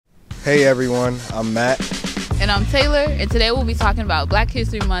Hey everyone, I'm Matt. And I'm Taylor, and today we'll be talking about Black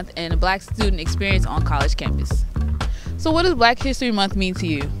History Month and the Black student experience on college campus. So what does Black History Month mean to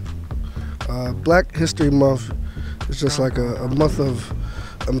you? Black History Month is just like a month of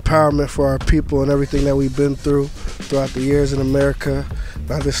empowerment for our people and everything that we've been through throughout the years in America.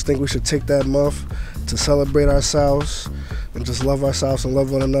 And I just think we should take that month to celebrate ourselves and just love ourselves and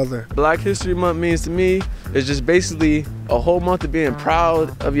love one another. Black History Month means to me is just basically a whole month of being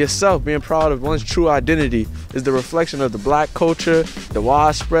proud of yourself, being proud of one's true identity. Is the reflection of the black culture, the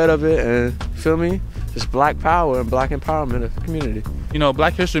widespread of it, and feel me? Just black power and black empowerment of the community. You know,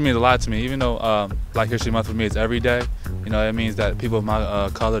 Black History means a lot to me. Even though Black History Month for me is every day, you know, it means that people of my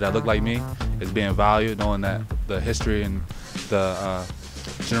color that look like me is being valued, knowing that the history and the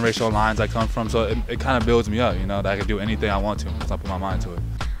generational lines I come from. So it kind of builds me up, you know, that I can do anything I want to once I put my mind to it.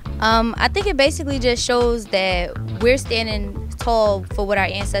 I think it basically just shows that we're standing tall for what our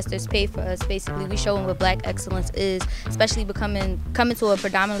ancestors paid for us. Basically, we're showing what black excellence is, especially coming to a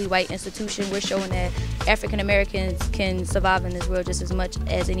predominantly white institution. We're showing that African Americans can survive in this world just as much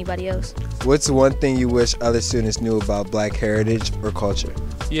as anybody else. What's one thing you wish other students knew about black heritage or culture?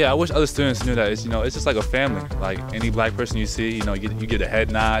 Yeah, I wish other students knew that it's, you know, it's just like a family. Like any black person you see, you know, you get a head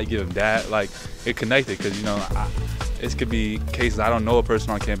nod, you give them that, like it connected. Because you know, it could be cases I don't know a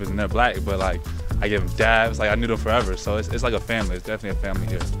person on campus and they're black, but like I give them dabs, like I knew them forever. So it's like a family. It's definitely a family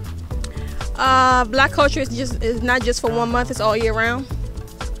here. Black culture is not just for 1 month, it's all year round.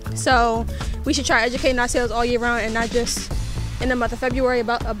 So we should try educating ourselves all year round and not just in the month of February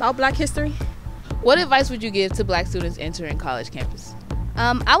about black history. What advice would you give to black students entering college campus?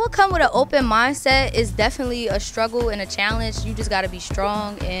 I would come with an open mindset. It's definitely a struggle and a challenge. You just got to be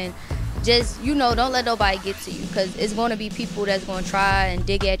strong and just, you know, don't let nobody get to you, because it's going to be people that's going to try and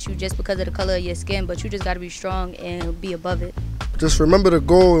dig at you just because of the color of your skin, but you just got to be strong and be above it. Just remember the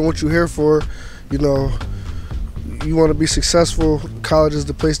goal and what you're here for. You know, you want to be successful. College is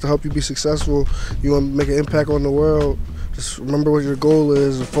the place to help you be successful. You want to make an impact on the world. Just remember what your goal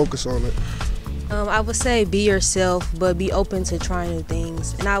is and focus on it. I would say be yourself, but be open to trying new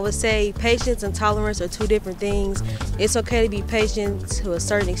things. And I would say patience and tolerance are two different things. It's okay to be patient to a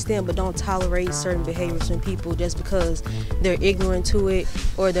certain extent, but don't tolerate certain behaviors from people just because they're ignorant to it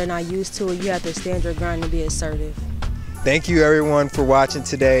or they're not used to it. You have to stand your ground and be assertive. Thank you everyone for watching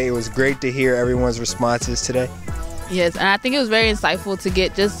today. It was great to hear everyone's responses today. Yes, and I think it was very insightful to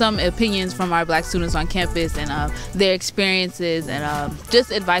get just some opinions from our black students on campus and their experiences and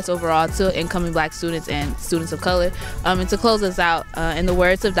just advice overall to incoming black students and students of color. And to close us out, in the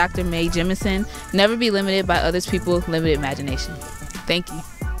words of Dr. Mae Jemison, never be limited by others' people's limited imagination. Thank you.